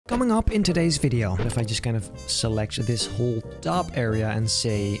Coming up in today's video, if I just kind of select this whole top area and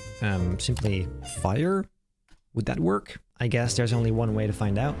say simply fire, would that work? I guess there's only one way to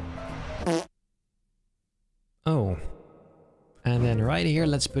find out. Oh. And then right here,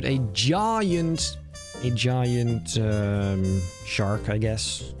 let's put a giant shark, I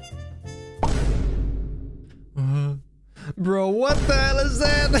guess. Bro, what the hell is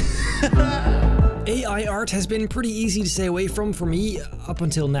that? AI art has been pretty easy to stay away from for me up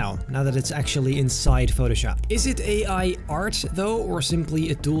until now that it's actually inside Photoshop. Is it AI art though, or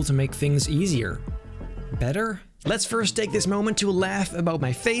simply a tool to make things easier? Better? Let's first take this moment to laugh about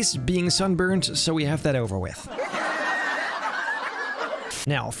my face being sunburned, so we have that over with.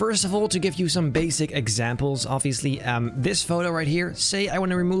 Now, first of all, to give you some basic examples, obviously, this photo right here, say I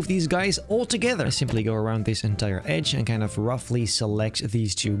want to remove these guys all together. I simply go around this entire edge and kind of roughly select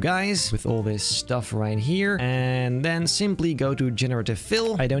these two guys with all this stuff right here, and then simply go to Generative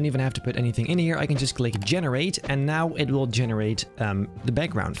Fill. I don't even have to put anything in here. I can just click Generate, and now it will generate the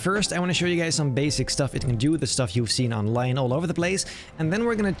background. First, I want to show you guys some basic stuff it can do, the stuff you've seen online all over the place, and then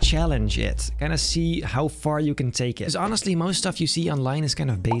we're gonna challenge it, kind of see how far you can take it. Because honestly, most stuff you see online is kind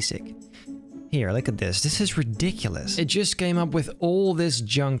of basic. Here, look at this. This is ridiculous. It just came up with all this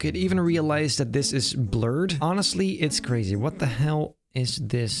junk. It even realized that this is blurred. Honestly, it's crazy. What the hell is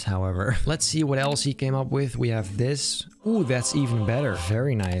this, however? Let's see what else he came up with. We have this. Ooh, that's even better.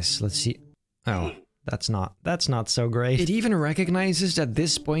 Very nice. Let's see. Oh, that's not so great. It even recognizes that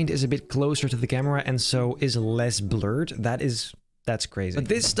this point is a bit closer to the camera and so is less blurred. That's crazy. But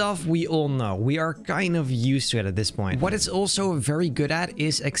this stuff we all know. We are kind of used to it at this point. What it's also very good at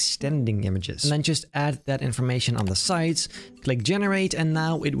is extending images. And then just add that information on the sides, click generate, and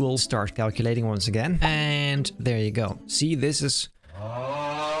now it will start calculating once again. And there you go. See, this is...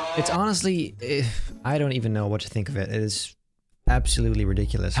 It's honestly... I don't even know what to think of it. It is absolutely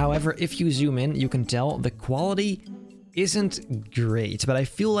ridiculous. However, if you zoom in, you can tell the quality isn't great, but I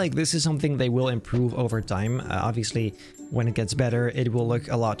feel like this is something they will improve over time. Obviously, when it gets better, it will look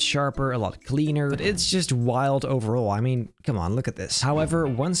a lot sharper, a lot cleaner, but it's just wild overall. I mean, come on, look at this. However,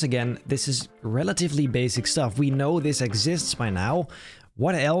 once again, this is relatively basic stuff. We know this exists by now.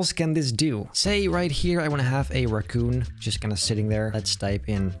 What else can this do? Say right here, I want to have a raccoon just kind of sitting there. Let's type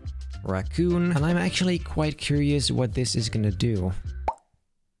in raccoon, and I'm actually quite curious what this is gonna do.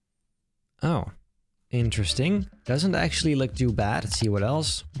 Oh. Interesting. Doesn't actually look too bad. Let's see what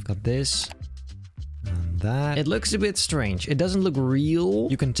else. We've got this and that. It looks a bit strange. It doesn't look real.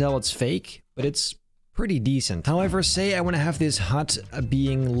 You can tell it's fake, but it's pretty decent. However, say I want to have this hut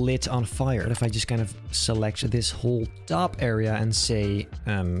being lit on fire. If I just kind of select this whole top area and say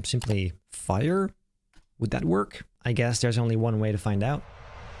simply fire, would that work? I guess there's only one way to find out.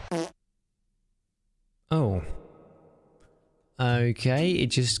 Oh. Okay, it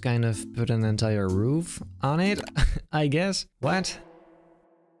just kind of put an entire roof on it, I guess. What?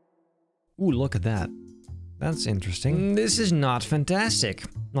 Ooh, look at that. That's interesting. This is not fantastic,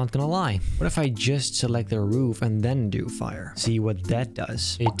 not gonna lie. What if I just select the roof and then do fire? See what that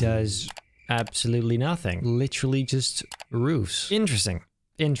does. It does absolutely nothing. Literally just roofs. Interesting.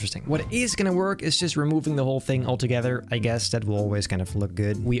 Interesting. What is gonna work is just removing the whole thing altogether. I guess that will always kind of look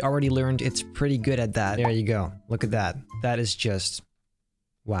good. We already learned it's pretty good at that. There you go. Look at that. That is just...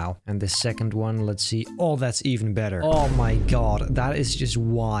 wow. And the second one, let's see. Oh, that's even better. Oh my god. That is just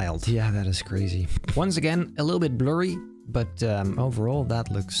wild. Yeah, that is crazy. Once again, a little bit blurry, but overall,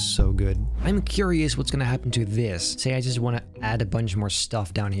 that looks so good. I'm curious what's gonna happen to this. Say I just want to add a bunch more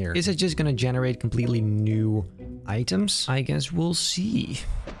stuff down here. Is it just gonna generate completely new items? I guess we'll see.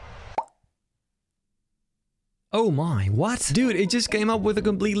 Oh my, what? Dude, it just came up with a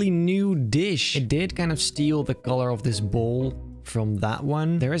completely new dish. It did kind of steal the color of this bowl from that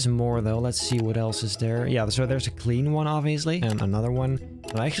one. There is more though. Let's see what else is there. Yeah, so there's a clean one, obviously, and another one.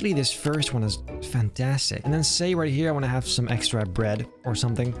 But actually, this first one is fantastic. And then say right here, I want to have some extra bread or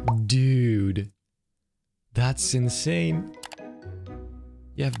something. Dude, that's insane.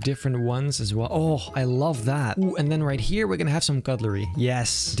 You have different ones as well. Oh, I love that. Ooh, and then right here, we're gonna have some cutlery.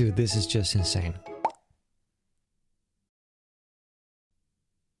 Yes. Dude, this is just insane.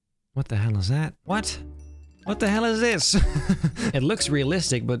 What the hell is that? What? What the hell is this? It looks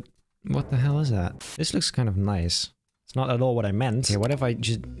realistic, but what the hell is that? This looks kind of nice. It's not at all what I meant. Okay, what if I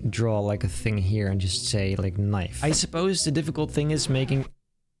just draw like a thing here and just say like knife? I suppose the difficult thing is making...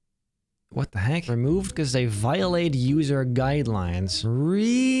 What the heck? Removed because they violate user guidelines.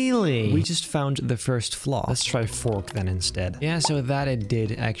 Really? We just found the first flaw. Let's try fork then instead. Yeah, so that it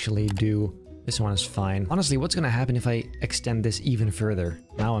did actually do. This one is fine. Honestly, what's gonna happen if I extend this even further?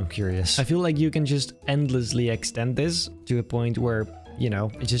 Now I'm curious. I feel like you can just endlessly extend this to a point where you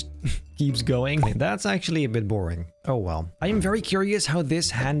know, it just keeps going. That's actually a bit boring. Oh well. I am very curious how this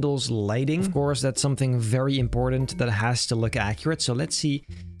handles lighting. Of course, that's something very important that has to look accurate. So let's see.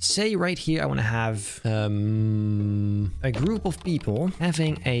 Say right here I want to have a group of people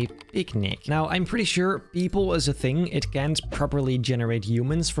having a picnic. Now, I'm pretty sure people is a thing. It can't properly generate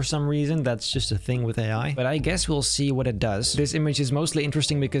humans for some reason. That's just a thing with AI. But I guess we'll see what it does. This image is mostly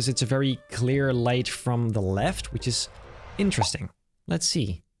interesting because it's a very clear light from the left, which is interesting. Let's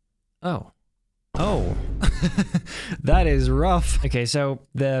see. Oh. Oh. That is rough. Okay, so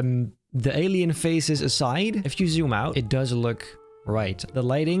the alien faces aside, if you zoom out, it does look right. The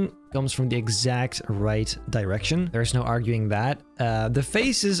lighting comes from the exact right direction. There's no arguing that. The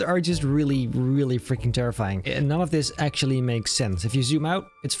faces are just really, really freaking terrifying. And none of this actually makes sense. If you zoom out,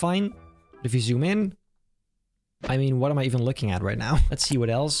 it's fine. But if you zoom in, I mean, what am I even looking at right now? Let's see what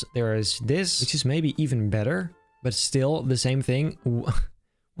else. There is this, which is maybe even better, but still the same thing.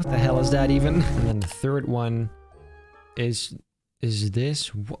 What the hell is that even? And then the third one is this.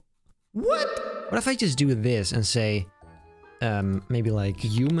 What? What if I just do this and say, maybe like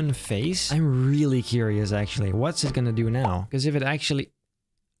human face? I'm really curious actually. What's it gonna do now? Because if it actually...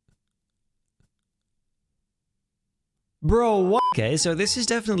 Bro, what? Okay, so this is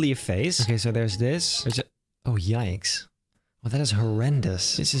definitely a face. Okay, so there's this. Oh, yikes. Well, that is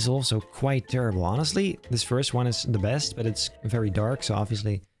horrendous. This is also quite terrible. Honestly, this first one is the best, but it's very dark, so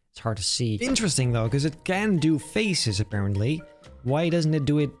obviously it's hard to see. Interesting though, because it can do faces apparently. Why doesn't it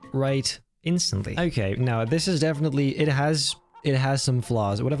do it right instantly? Okay, now this is definitely... It has some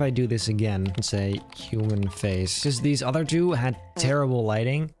flaws. What if I do this again and say human face? Because these other two had terrible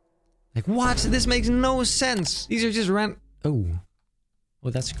lighting. Like, what? This makes no sense. These are just Oh. Oh,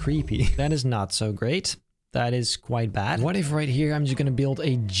 that's creepy. That is not so great. That is quite bad. What if right here I'm just gonna build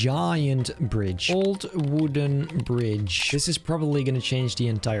a giant bridge? Old wooden bridge. This is probably gonna change the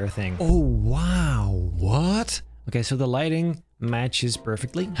entire thing. Oh, wow. What? Okay, so the lighting matches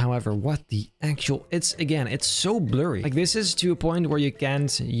perfectly. However, what the actual... It's so blurry. Like, this is to a point where you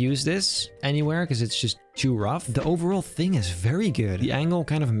can't use this anywhere because it's just too rough. The overall thing is very good. The angle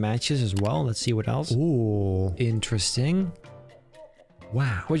kind of matches as well. Let's see what else. Ooh, interesting.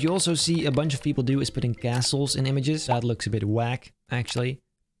 Wow. What you also see a bunch of people do is putting castles in images. That looks a bit whack, actually.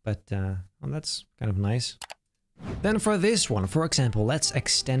 But, well, that's kind of nice. Then for this one, for example, let's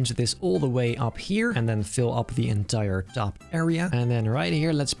extend this all the way up here and then fill up the entire top area. And then right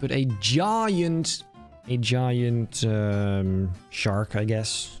here, let's put a giant shark, I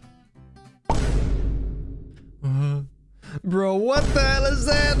guess. Bro, what the hell is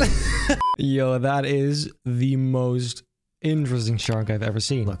that? Yo, that is the most interesting shark I've ever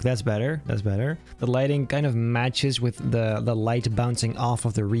seen. Look, that's better. That's better. The lighting kind of matches with the light bouncing off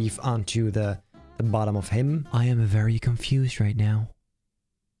of the reef onto the bottom of him. I am very confused right now.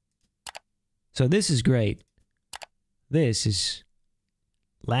 So this is great. This is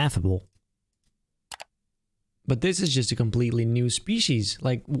laughable. But this is just a completely new species.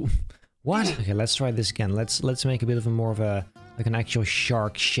 Like, what? Okay, let's try this again. Let's make a bit of more of a like an actual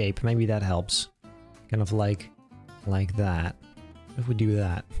shark shape. Maybe that helps. Kind of like that. What if we do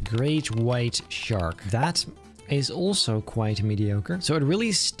that? Great white shark. That is also quite mediocre. So it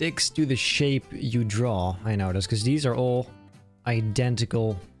really sticks to the shape you draw, I notice, because these are all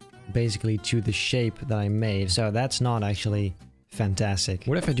identical basically to the shape that I made. So that's not actually fantastic.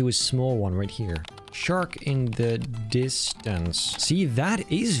 What if I do a small one right here? Shark in the distance. See,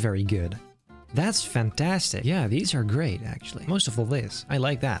 that is very good. That's fantastic. Yeah, these are great, actually. Most of all this. I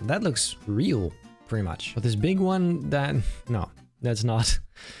like that. That looks real, pretty much. But this big one, no, that's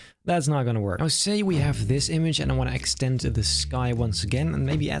not gonna work. Now say we have this image and I want to extend the sky once again and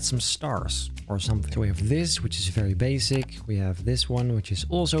maybe add some stars or something. So we have this, which is very basic. We have this one, which is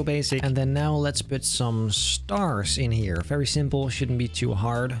also basic. And then now let's put some stars in here. Very simple, shouldn't be too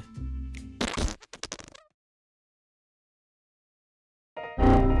hard.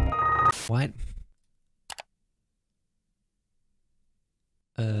 What?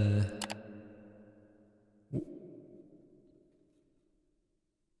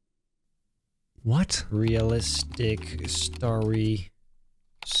 What? Realistic starry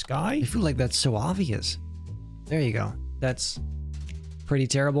sky? I feel like that's so obvious. There you go. That's pretty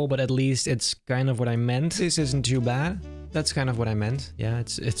terrible, but at least it's kind of what I meant. This isn't too bad. That's kind of what I meant. Yeah,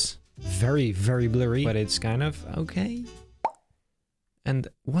 it's very, very blurry, but it's kind of okay. And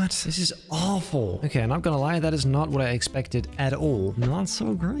what? This is awful. Okay, I'm not gonna lie, that is not what I expected at all. Not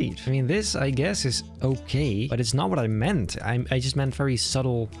so great. I mean, this, I guess, is okay, but it's not what I meant. I just meant very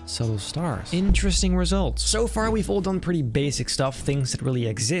subtle stars. Interesting results. So far, we've all done pretty basic stuff, things that really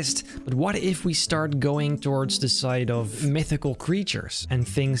exist, but what if we start going towards the side of mythical creatures and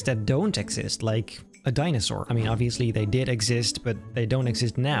things that don't exist, like a dinosaur? I mean, obviously they did exist, but they don't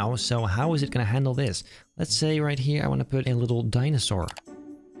exist now, so how is it gonna handle this? Let's say right here I want to put a little dinosaur.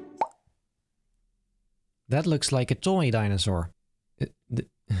 That looks like a toy dinosaur.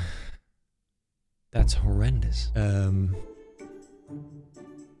 That's horrendous.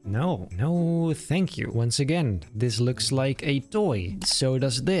 No, thank you. Once again, this looks like a toy. So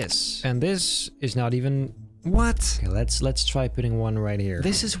does this. And this is not even... What? Okay, let's try putting one right here.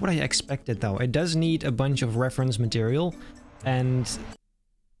 This is what I expected though. It does need a bunch of reference material, and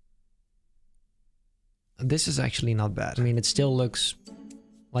this is actually not bad. I mean, it still looks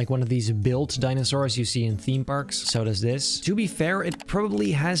like one of these built dinosaurs you see in theme parks. So does this. To be fair, it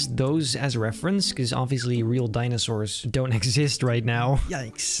probably has those as reference, because obviously real dinosaurs don't exist right now.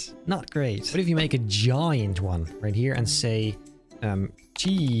 Yikes. Not great. What if you make a giant one right here and say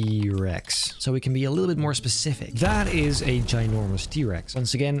T-Rex, so we can be a little bit more specific. That is a ginormous T-Rex.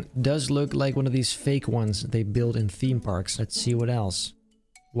 Once again, does look like one of these fake ones they build in theme parks. Let's see what else.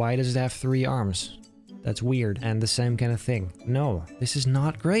 Why does it have 3 arms? That's weird. And the same kind of thing. No, this is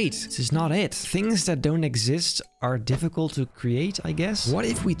not great. This is not it. Things that don't exist are difficult to create, I guess. What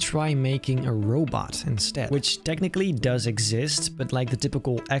if we try making a robot instead? Which technically does exist, but like the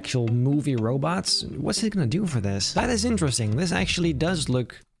typical actual movie robots, what's it gonna do for this? That is interesting. This actually does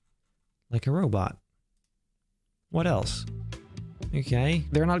look like a robot. What else? Okay,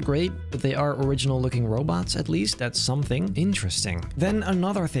 they're not great, but they are original looking robots at least. That's something. Interesting. Then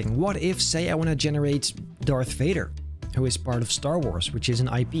another thing. What if, say, I want to generate Darth Vader, who is part of Star Wars, which is an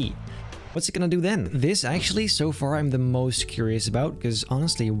IP? What's it gonna do then? This actually, so far, I'm the most curious about, because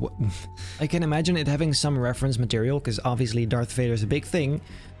honestly, I can imagine it having some reference material, because obviously Darth Vader is a big thing.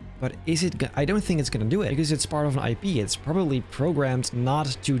 But is it... I don't think it's gonna do it, because it's part of an IP. It's probably programmed not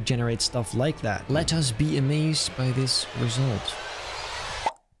to generate stuff like that. Let us be amazed by this result.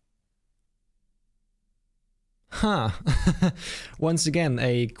 Huh. Once again,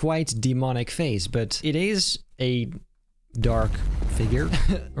 a quite demonic face, but it is a dark figure,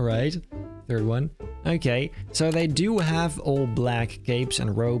 right? Third one. Okay, so they do have all black capes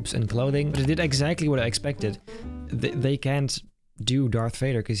and robes and clothing, but it did exactly what I expected. They can't do Darth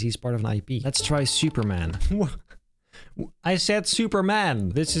Vader because he's part of an IP. Let's try Superman. I said Superman!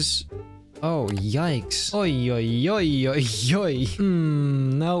 This is... Oh, yikes. Oi, oi, oi, oi, oi.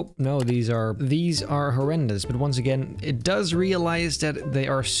 No, these are horrendous. But once again, it does realize that they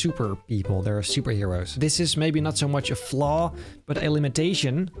are super people. They're superheroes. This is maybe not so much a flaw, but a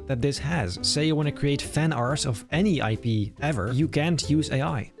limitation that this has. Say you want to create fan art of any IP ever, you can't use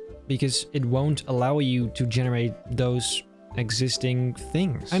AI because it won't allow you to generate those existing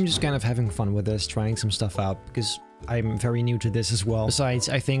things. I'm just kind of having fun with this, trying some stuff out because I'm very new to this as well. Besides,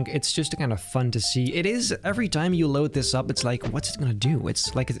 I think it's just kind of fun to see. It is, every time you load this up, it's like, what's it gonna do?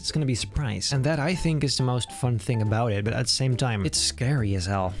 It's like, it's gonna be a surprise. And that, I think, is the most fun thing about it, but at the same time, it's scary as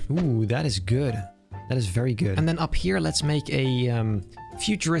hell. Ooh, that is good. That is very good. And then up here, let's make a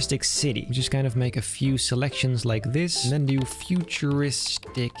futuristic city. Just kind of make a few selections like this, and then do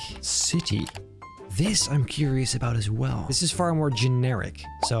futuristic city. This I'm curious about as well. This is far more generic,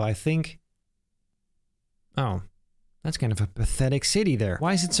 so I think... Oh. That's kind of a pathetic city there.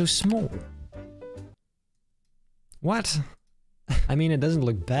 Why is it so small? What? I mean, it doesn't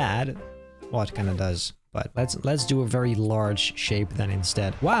look bad. Well, it kind of does. But let's do a very large shape then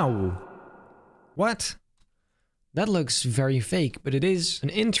instead. Wow! What? That looks very fake, but it is an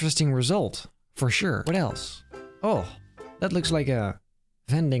interesting result. For sure. What else? Oh, that looks like a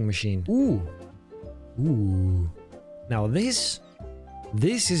vending machine. Ooh. Ooh. Now this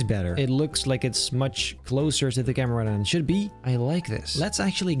is better. It looks like it's much closer to the camera than it should be. I like this. Let's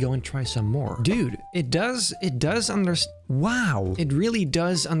actually go and try some more. Dude, it does understand. Wow. It really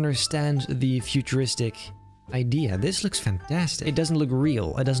does understand the futuristic idea. This looks fantastic. It doesn't look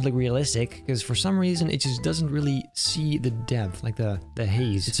real. It doesn't look realistic because for some reason it just doesn't really see the depth, like the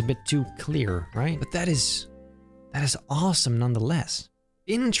haze. It's a bit too clear, right? But that is awesome nonetheless.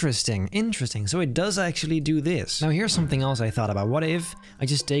 Interesting. So it does actually do this. Now here's something else I thought about. What if I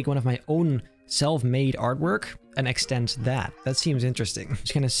just take one of my own self-made artwork and extend that? That seems interesting.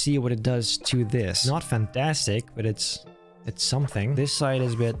 Just gonna see what it does to this. Not fantastic, but it's something. This side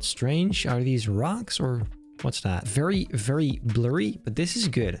is a bit strange. Are these rocks or what's that? Very, very blurry, but this is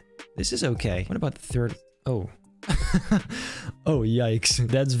good. This is okay. What about the third? Oh, Oh, yikes.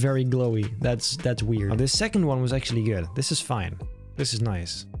 That's very glowy. That's weird. Oh, this second one was actually good. This is fine. This is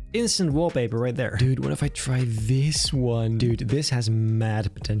nice. Instant wallpaper right there. Dude, what if I try this one? Dude, this has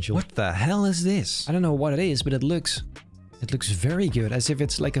mad potential. What the hell is this? I don't know what it is, but it looks very good. As if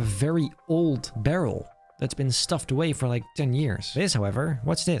it's like a very old barrel that's been stuffed away for like 10 years. This, however,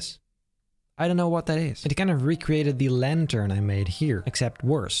 what's this? I don't know what that is. It kind of recreated the lantern I made here, except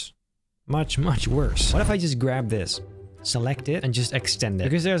worse. Much, much worse. What if I just grab this, select it, and just extend it?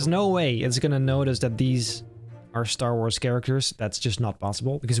 Because there's no way it's gonna notice that these are Star Wars characters. That's just not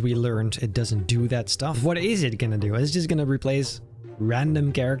possible, because we learned it doesn't do that stuff. What is it gonna do? It's just gonna replace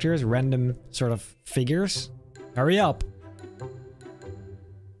random characters, random sort of figures? Hurry up!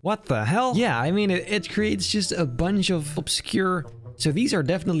 What the hell? Yeah, I mean, it creates just a bunch of obscure... So these are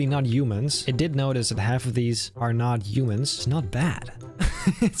definitely not humans. It did notice that half of these are not humans. It's not bad.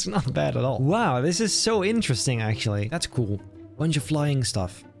 It's not bad at all. Wow, this is so interesting, actually. That's cool. Bunch of flying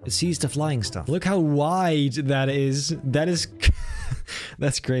stuff. It sees the flying stuff. Look how wide that is. That is...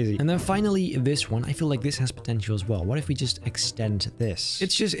 That's crazy. And then finally, this one. I feel like this has potential as well. What if we just extend this?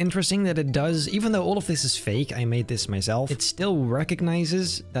 It's just interesting that it does, even though all of this is fake, I made this myself, it still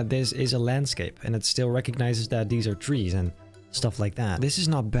recognizes that this is a landscape. And it still recognizes that these are trees and stuff like that. This is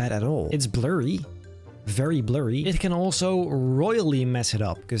not bad at all. It's blurry. Very blurry. It can also royally mess it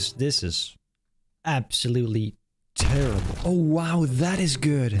up, because this is absolutely terrible. Oh, wow, that is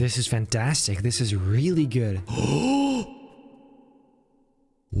good. This is fantastic. This is really good.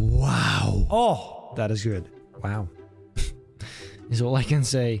 Wow. Oh, that is good. Wow. Is all I can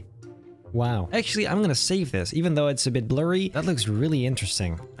say. Wow. Actually, I'm gonna save this, even though it's a bit blurry. That looks really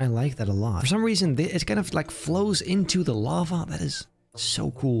interesting. I like that a lot. For some reason, it kind of like flows into the lava. That is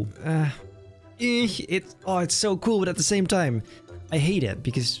so cool. It's so cool, but at the same time, I hate it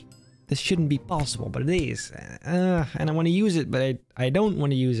because this shouldn't be possible, but it is. And I want to use it, but I don't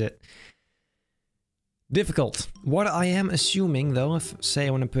want to use it. Difficult. What I am assuming, though, if, say, I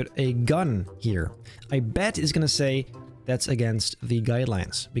want to put a gun here, I bet it's gonna say that's against the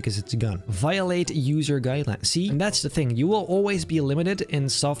guidelines, because it's a gun. Violate user guidelines. See? And that's the thing. You will always be limited in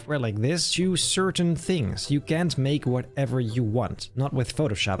software like this to certain things. You can't make whatever you want. Not with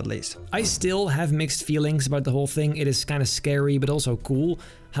Photoshop, at least. I still have mixed feelings about the whole thing. It is kind of scary, but also cool.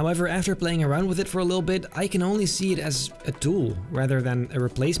 However, after playing around with it for a little bit, I can only see it as a tool rather than a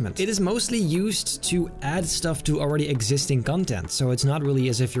replacement. It is mostly used to add stuff to already existing content, so it's not really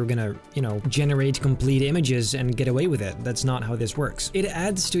as if you're gonna, you know, generate complete images and get away with it. That's not how this works. It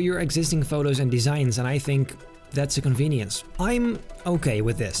adds to your existing photos and designs, and I think that's a convenience. I'm okay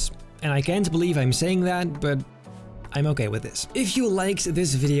with this. And I can't believe I'm saying that, but I'm okay with this. If you liked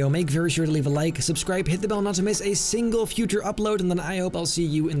this video, make very sure to leave a like, subscribe, hit the bell not to miss a single future upload, and then I hope I'll see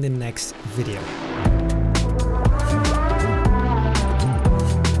you in the next video.